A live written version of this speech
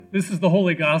This is the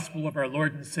Holy Gospel of our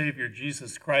Lord and Savior,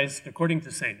 Jesus Christ, according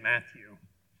to St. Matthew.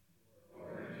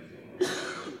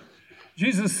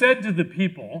 Jesus said to the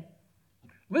people,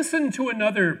 "Listen to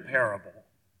another parable.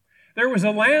 There was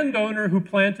a landowner who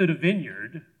planted a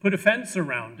vineyard, put a fence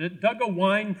around it, dug a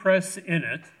wine press in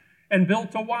it, and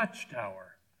built a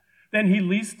watchtower. Then he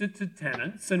leased it to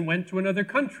tenants and went to another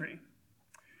country.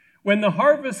 When the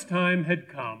harvest time had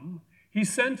come, he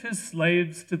sent his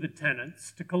slaves to the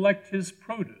tenants to collect his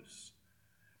produce.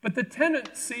 But the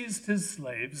tenants seized his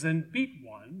slaves and beat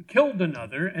one, killed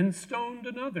another, and stoned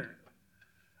another.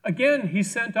 Again, he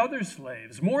sent other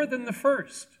slaves, more than the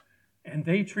first, and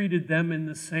they treated them in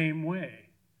the same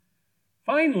way.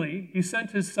 Finally, he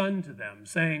sent his son to them,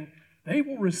 saying, 'They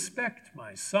will respect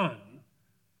my son.'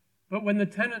 But when the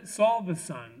tenants saw the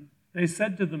son, they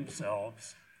said to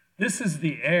themselves, 'This is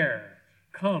the heir.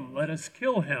 Come, let us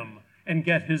kill him and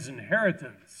get his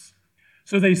inheritance.'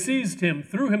 So they seized him,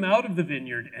 threw him out of the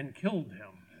vineyard, and killed him.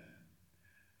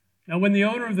 Now when the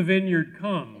owner of the vineyard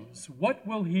comes, what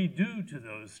will he do to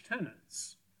those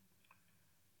tenants?"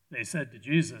 They said to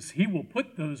Jesus, "He will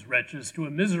put those wretches to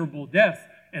a miserable death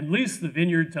and lease the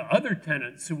vineyard to other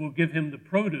tenants who will give him the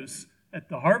produce at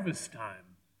the harvest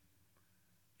time."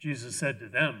 Jesus said to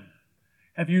them,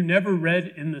 "Have you never read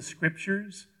in the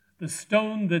scriptures, 'The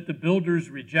stone that the builders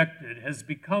rejected has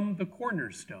become the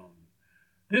cornerstone'?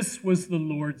 This was the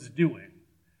Lord's doing,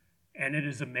 and it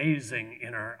is amazing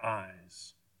in our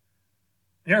eyes.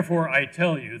 Therefore, I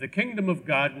tell you, the kingdom of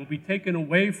God will be taken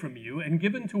away from you and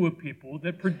given to a people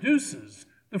that produces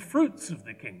the fruits of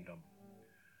the kingdom.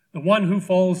 The one who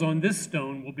falls on this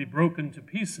stone will be broken to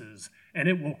pieces, and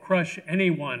it will crush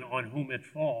anyone on whom it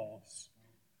falls."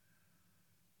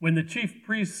 When the chief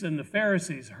priests and the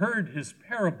Pharisees heard his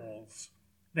parables,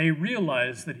 they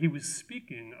realized that he was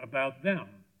speaking about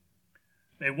them.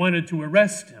 They wanted to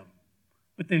arrest him,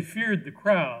 but they feared the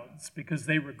crowds because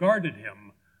they regarded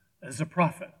him as a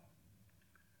prophet.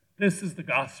 This is the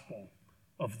gospel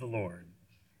of the Lord.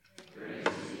 Praise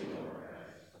to you, Lord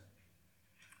Christ.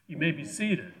 You may be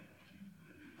seated.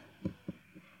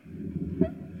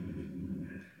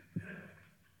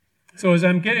 So as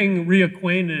I'm getting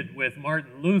reacquainted with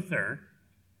Martin Luther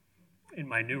in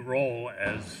my new role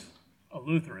as a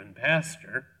Lutheran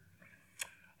pastor,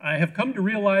 I have come to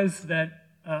realize that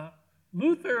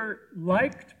Luther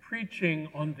liked preaching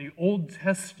on the Old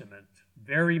Testament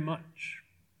very much.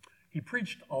 He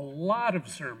preached a lot of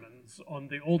sermons on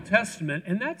the Old Testament,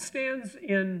 and that stands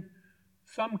in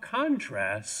some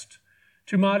contrast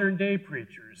to modern day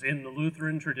preachers in the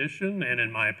Lutheran tradition and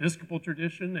in my Episcopal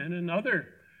tradition and in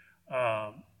other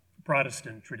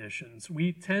Protestant traditions.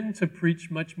 We tend to preach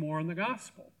much more on the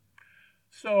gospel.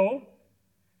 So,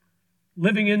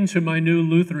 living into my new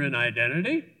Lutheran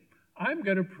identity, I'm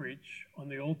going to preach on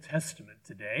the Old Testament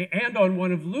today and on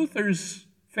one of Luther's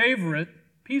favorite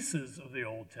pieces of the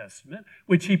Old Testament,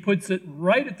 which he puts it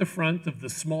right at the front of the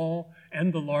small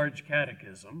and the large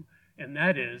catechism, and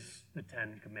that is the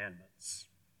Ten Commandments.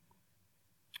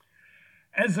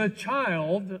 As a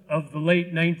child of the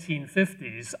late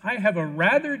 1950s, I have a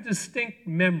rather distinct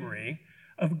memory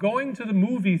of going to the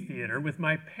movie theater with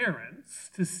my parents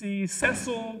to see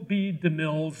Cecil B.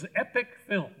 DeMille's epic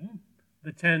film,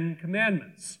 The Ten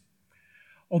Commandments.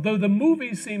 Although the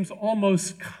movie seems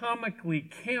almost comically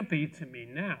campy to me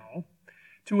now,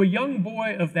 to a young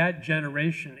boy of that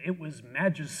generation, it was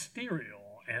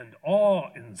magisterial and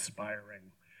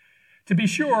awe-inspiring. To be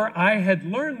sure, I had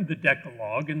learned the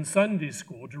Decalogue in Sunday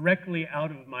school directly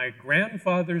out of my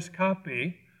grandfather's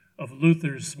copy of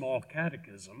Luther's Small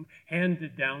Catechism,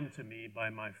 handed down to me by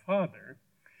my father.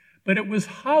 But it was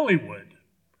Hollywood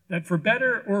that, for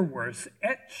better or worse,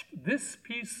 etched this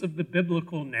piece of the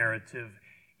biblical narrative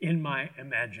in my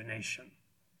imagination.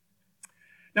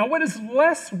 Now, what is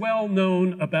less well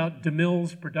known about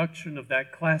DeMille's production of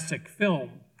that classic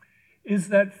film is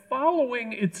that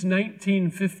following its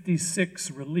 1956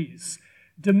 release,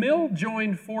 DeMille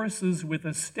joined forces with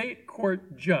a state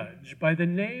court judge by the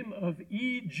name of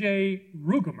E.J.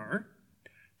 Rugemer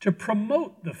to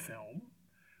promote the film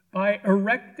by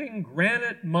erecting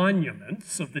granite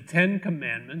monuments of the Ten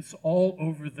Commandments all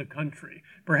over the country.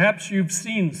 Perhaps you've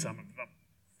seen some of them.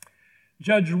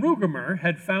 Judge Rugemer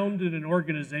had founded an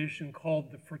organization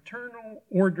called the Fraternal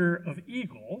Order of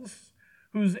Eagles,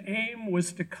 whose aim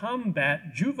was to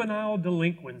combat juvenile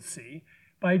delinquency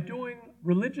by doing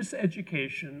religious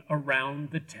education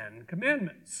around the Ten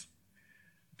Commandments.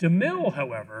 DeMille,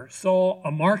 however, saw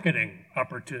a marketing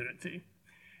opportunity,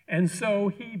 and so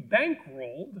he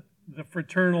bankrolled the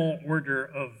Fraternal Order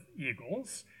of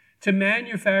Eagles to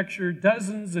manufacture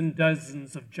dozens and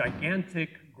dozens of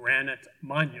gigantic granite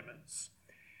monuments.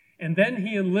 And then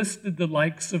he enlisted the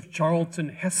likes of Charlton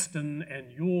Heston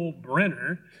and Yul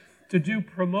Brynner to do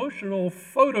promotional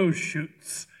photo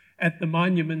shoots at the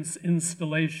monument's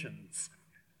installations,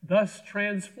 thus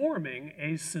transforming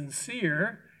a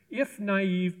sincere, if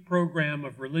naive, program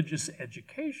of religious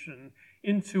education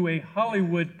into a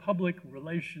Hollywood public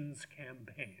relations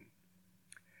campaign.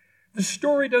 The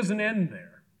story doesn't end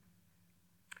there.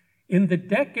 In the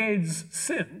decades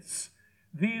since,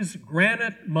 these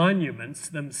granite monuments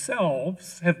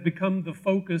themselves have become the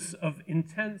focus of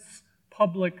intense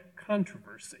public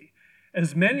controversy,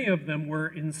 as many of them were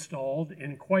installed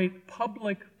in quite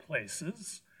public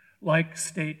places like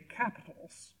state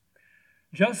capitals.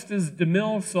 Just as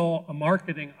DeMille saw a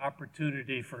marketing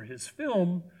opportunity for his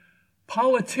film,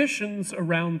 politicians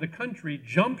around the country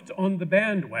jumped on the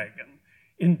bandwagon,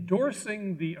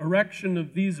 endorsing the erection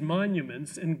of these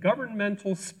monuments in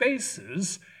governmental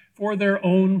spaces for their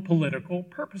own political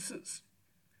purposes.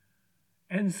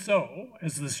 And so,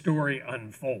 as the story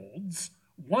unfolds,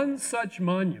 one such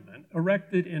monument,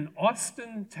 erected in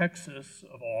Austin, Texas,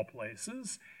 of all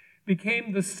places,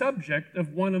 became the subject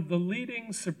of one of the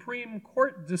leading Supreme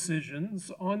Court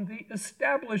decisions on the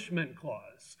Establishment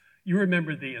Clause. You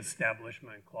remember the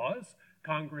Establishment Clause.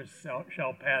 Congress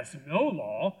shall pass no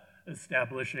law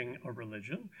establishing a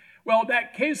religion. Well,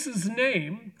 that case's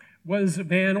name was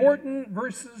Van Orton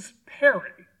versus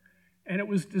Perry, and it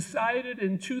was decided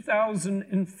in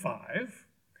 2005.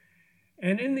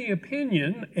 And in the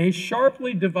opinion, a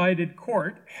sharply divided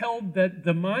court held that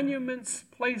the monument's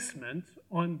placement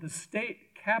on the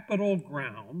state capitol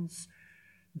grounds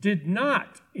did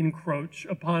not encroach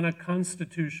upon a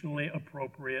constitutionally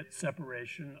appropriate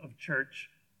separation of church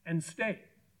and state.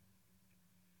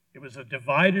 It was a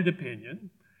divided opinion.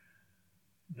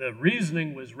 The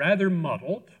reasoning was rather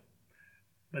muddled,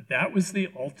 but that was the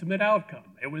ultimate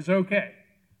outcome. It was okay.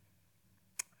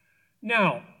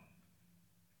 Now,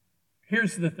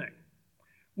 here's the thing.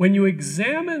 When you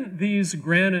examine these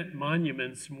granite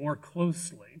monuments more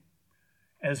closely,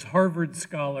 as Harvard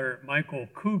scholar Michael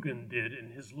Coogan did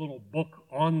in his little book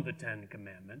on the Ten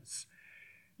Commandments,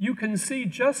 you can see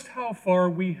just how far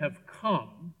we have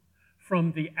come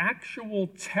from the actual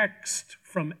text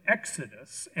from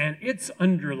Exodus and its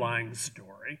underlying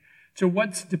story to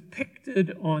what's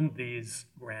depicted on these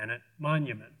granite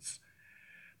monuments.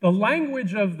 The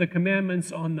language of the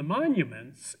commandments on the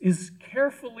monuments is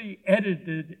carefully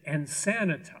edited and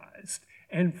sanitized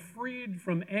and freed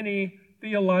from any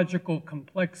theological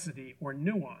complexity or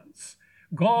nuance.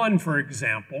 Gone, for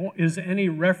example, is any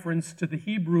reference to the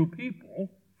Hebrew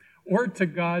people or to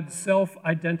God's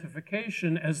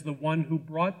self-identification as the one who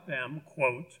brought them,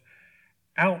 quote,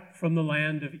 out from the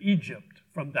land of Egypt,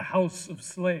 from the house of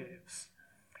slaves.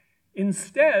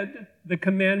 Instead, the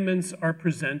commandments are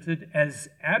presented as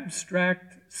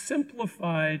abstract,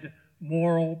 simplified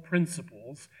moral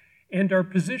principles and are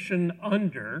positioned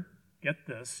under, get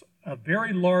this, a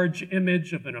very large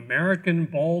image of an American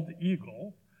bald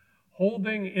eagle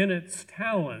holding in its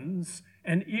talons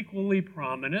an equally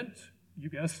prominent, you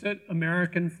guessed it,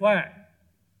 American flag.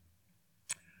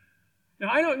 Now,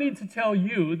 I don't need to tell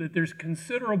you that there's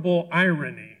considerable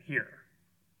irony here.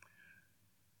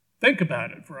 Think about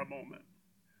it for a moment.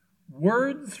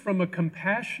 Words from a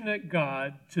compassionate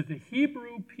God to the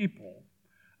Hebrew people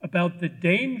about the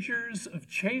dangers of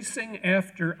chasing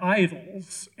after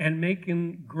idols and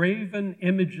making graven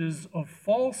images of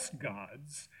false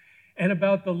gods, and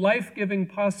about the life-giving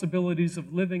possibilities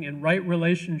of living in right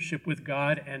relationship with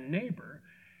God and neighbor,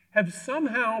 have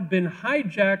somehow been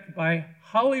hijacked by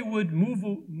Hollywood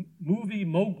movie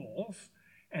moguls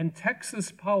and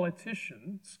Texas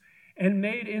politicians and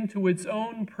made into its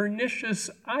own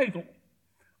pernicious idol,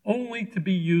 only to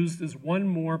be used as one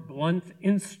more blunt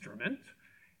instrument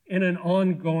in an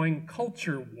ongoing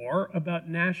culture war about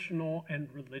national and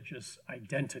religious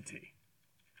identity.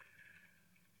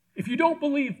 If you don't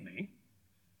believe me,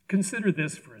 consider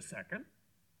this for a second.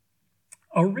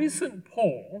 A recent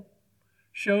poll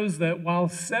shows that while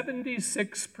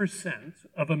 76%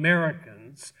 of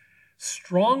Americans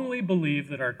strongly believe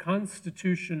that our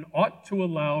Constitution ought to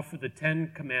allow for the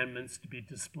Ten Commandments to be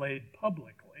displayed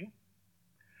publicly,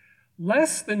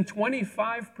 less than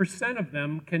 25% of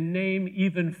them can name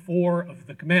even 4 of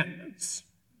the commandments.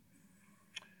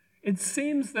 It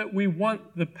seems that we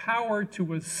want the power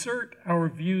to assert our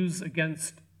views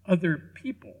against other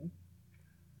people,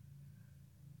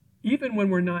 even when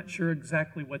we're not sure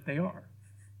exactly what they are,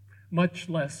 much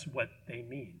less what they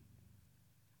mean.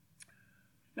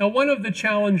 Now, one of the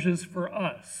challenges for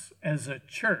us as a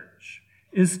church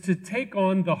is to take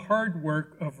on the hard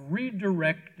work of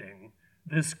redirecting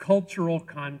this cultural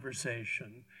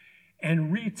conversation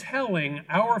and retelling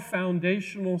our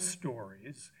foundational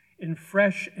stories in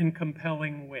fresh and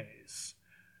compelling ways.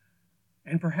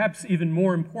 And perhaps even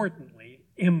more importantly,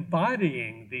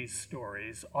 embodying these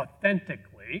stories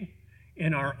authentically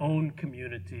in our own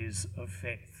communities of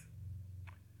faith.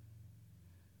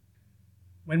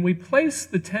 When we place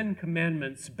the Ten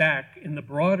Commandments back in the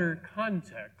broader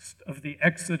context of the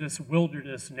Exodus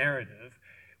wilderness narrative,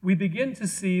 we begin to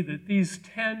see that these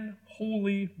 10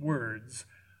 holy words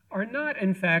are not,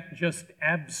 in fact, just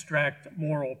abstract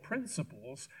moral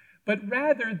principles, but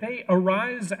rather they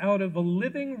arise out of a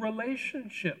living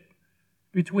relationship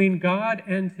between God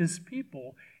and his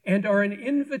people and are an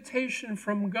invitation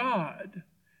from God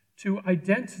to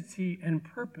identity and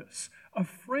purpose, a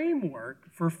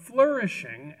framework for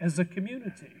flourishing as a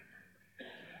community.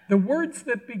 The words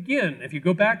that begin, if you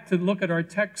go back to look at our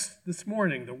text this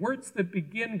morning, the words that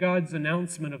begin God's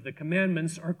announcement of the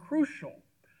commandments are crucial.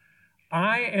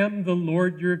 I am the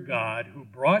Lord your God who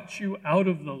brought you out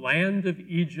of the land of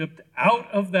Egypt,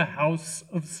 out of the house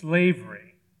of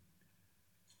slavery.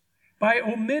 By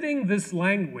omitting this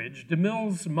language,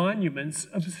 DeMille's monuments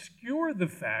obscure the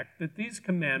fact that these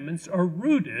commandments are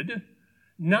rooted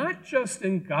not just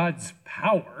in God's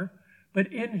power,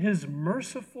 but in his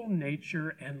merciful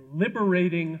nature and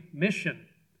liberating mission.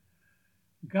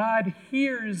 God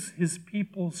hears his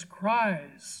people's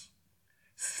cries,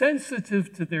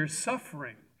 sensitive to their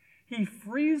suffering. He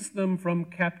frees them from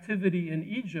captivity in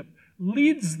Egypt,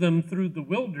 leads them through the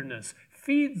wilderness,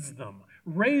 feeds them,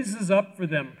 raises up for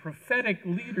them prophetic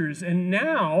leaders, and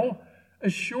now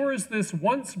assures this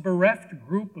once bereft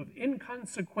group of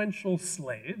inconsequential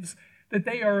slaves that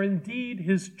they are indeed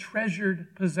his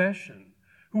treasured possession,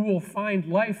 who will find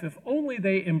life if only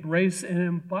they embrace and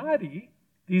embody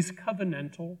these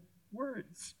covenantal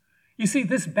words. You see,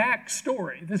 this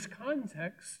backstory, this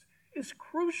context, is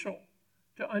crucial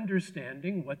to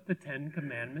understanding what the Ten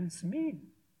Commandments mean.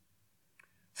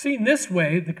 Seen this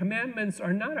way, the commandments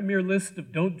are not a mere list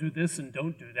of don't do this and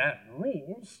don't do that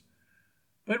rules,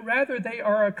 but rather they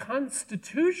are a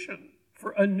constitution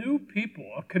for a new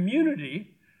people, a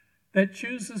community that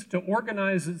chooses to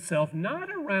organize itself not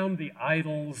around the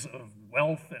idols of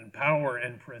wealth and power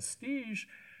and prestige,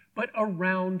 but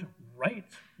around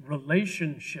right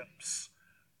relationships,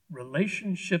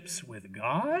 relationships with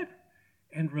God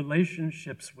and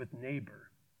relationships with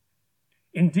neighbor.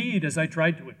 Indeed, as I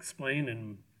tried to explain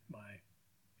in my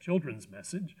children's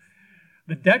message,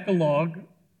 the Decalogue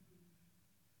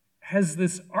has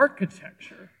this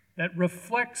architecture that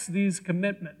reflects these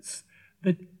commitments.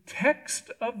 The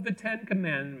text of the Ten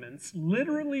Commandments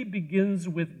literally begins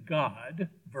with God,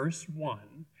 verse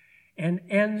 1, and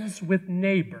ends with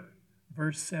neighbor,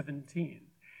 verse 17.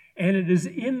 And it is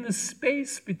in the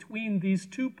space between these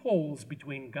two poles,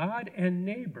 between God and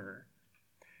neighbor,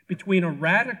 between a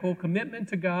radical commitment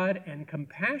to God and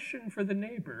compassion for the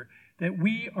neighbor, that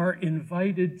we are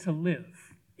invited to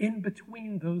live in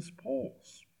between those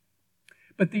poles.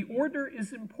 But the order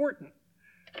is important.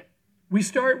 We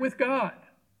start with God.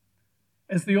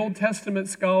 As the Old Testament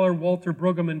scholar Walter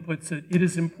Brueggemann puts it, it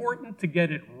is important to get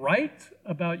it right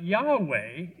about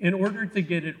Yahweh in order to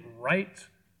get it right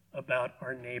about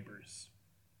our neighbors.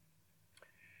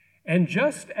 And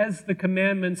just as the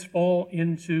commandments fall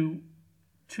into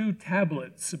two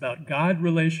tablets about God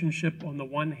relationship on the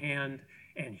one hand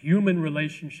and human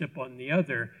relationship on the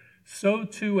other, so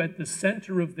too at the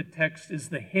center of the text is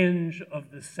the hinge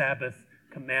of the Sabbath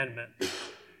commandment,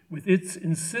 with its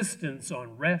insistence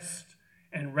on rest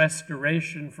and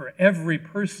restoration for every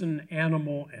person,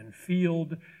 animal, and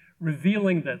field,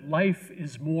 revealing that life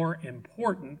is more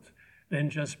important than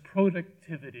just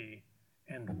productivity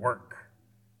and work.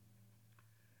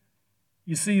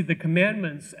 You see, the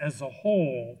commandments as a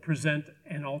whole present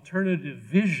an alternative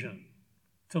vision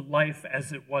to life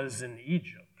as it was in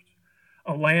Egypt,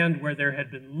 a land where there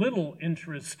had been little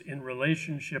interest in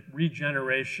relationship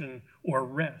regeneration or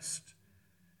rest.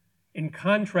 In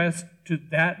contrast to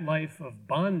that life of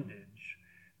bondage,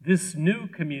 this new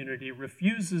community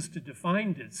refuses to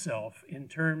define itself in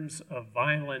terms of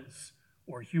violence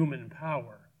or human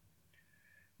power.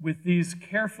 With these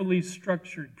carefully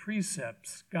structured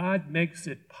precepts, God makes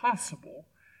it possible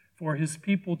for his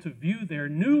people to view their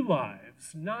new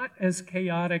lives not as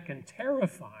chaotic and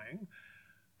terrifying,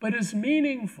 but as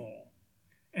meaningful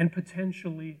and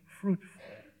potentially fruitful.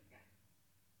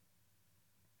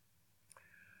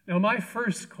 Now, my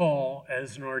first call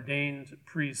as an ordained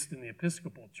priest in the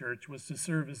Episcopal Church was to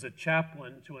serve as a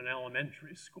chaplain to an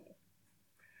elementary school.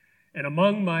 And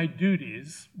among my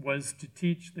duties was to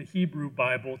teach the Hebrew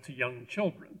Bible to young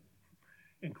children,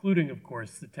 including, of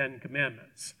course, the Ten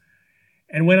Commandments.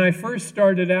 And when I first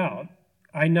started out,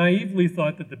 I naively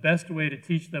thought that the best way to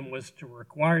teach them was to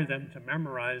require them to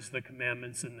memorize the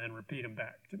commandments and then repeat them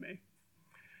back to me.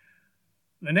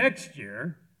 The next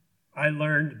year, I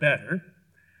learned better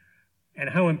and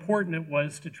how important it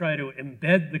was to try to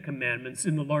embed the commandments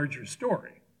in the larger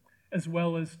story, as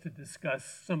well as to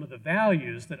discuss some of the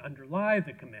values that underlie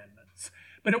the commandments.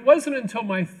 But it wasn't until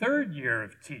my third year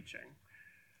of teaching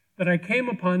that I came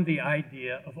upon the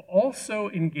idea of also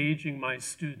engaging my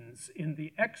students in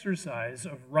the exercise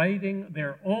of writing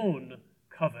their own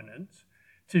covenant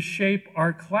to shape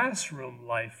our classroom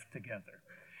life together.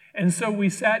 And so we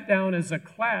sat down as a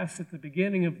class at the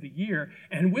beginning of the year,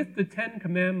 and with the 10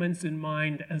 Commandments in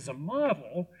mind as a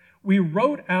model, we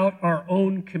wrote out our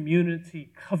own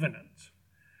community covenant.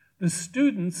 The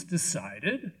students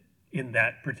decided in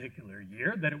that particular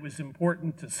year that it was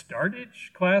important to start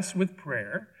each class with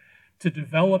prayer, to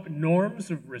develop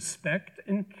norms of respect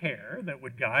and care that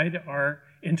would guide our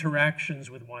interactions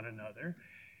with one another,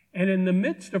 and in the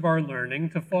midst of our learning,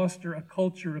 to foster a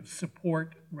culture of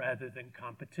support rather than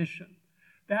competition.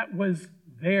 That was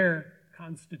their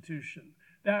constitution.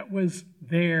 That was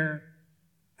their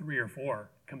 3 or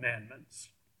 4 commandments.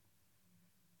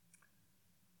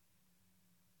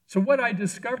 So what I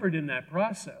discovered in that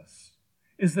process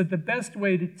is that the best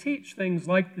way to teach things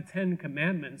like the 10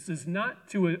 Commandments is not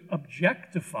to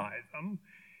objectify them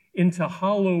into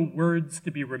hollow words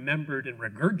to be remembered and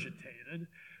regurgitated,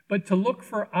 but to look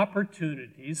for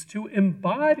opportunities to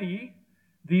embody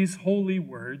these holy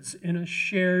words in a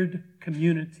shared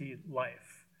community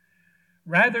life.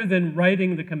 Rather than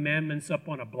writing the commandments up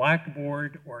on a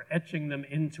blackboard or etching them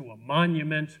into a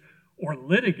monument or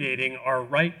litigating our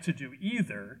right to do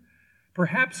either,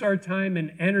 perhaps our time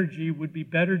and energy would be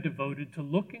better devoted to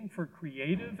looking for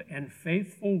creative and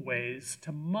faithful ways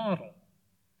to model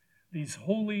these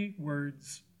holy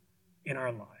words in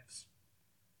our lives.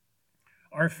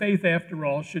 Our faith, after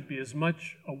all, should be as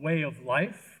much a way of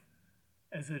life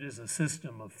as it is a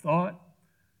system of thought,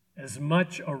 as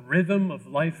much a rhythm of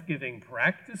life-giving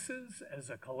practices as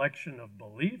a collection of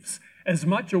beliefs, as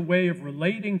much a way of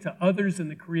relating to others in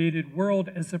the created world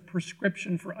as a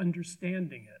prescription for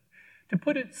understanding it. To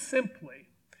put it simply,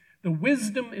 the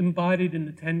wisdom embodied in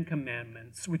the 10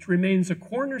 Commandments, which remains a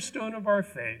cornerstone of our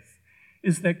faith,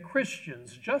 is that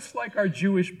Christians, just like our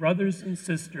Jewish brothers and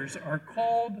sisters, are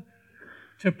called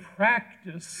to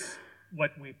practice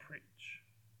what we preach,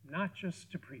 not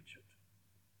just to preach it.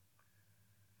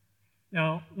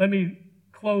 Now, let me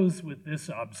close with this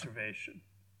observation.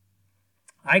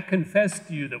 I confess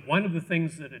to you that one of the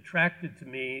things that attracted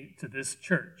me to this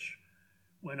church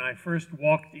when I first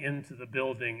walked into the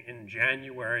building in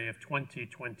January of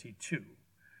 2022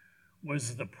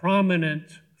 was the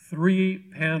prominent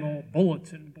 3-panel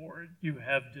bulletin board you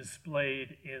have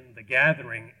displayed in the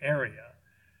gathering area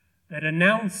that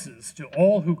announces to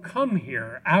all who come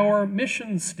here our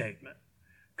mission statement: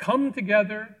 come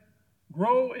together,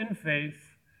 grow in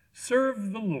faith,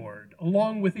 serve the Lord,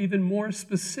 along with even more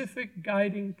specific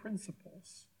guiding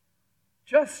principles.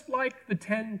 Just like the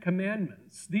 10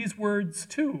 Commandments, these words,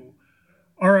 too,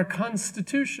 are a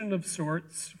constitution of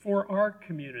sorts for our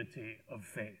community of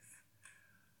faith.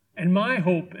 And my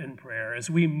hope and prayer as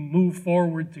we move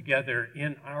forward together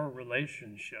in our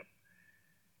relationship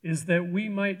is that we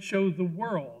might show the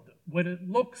world what it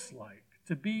looks like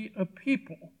to be a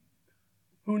people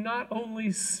who not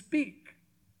only speak,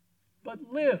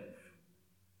 but live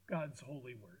God's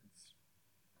holy words.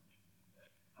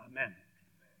 Amen.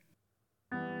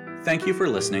 Thank you for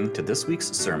listening to this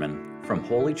week's sermon from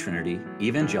Holy Trinity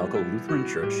Evangelical Lutheran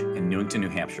Church in Newington, New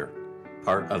Hampshire,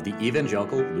 part of the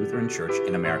Evangelical Lutheran Church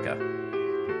in America.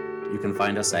 You can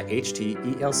find us at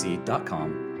hteLC.com,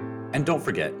 and don't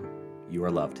forget, you are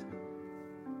loved.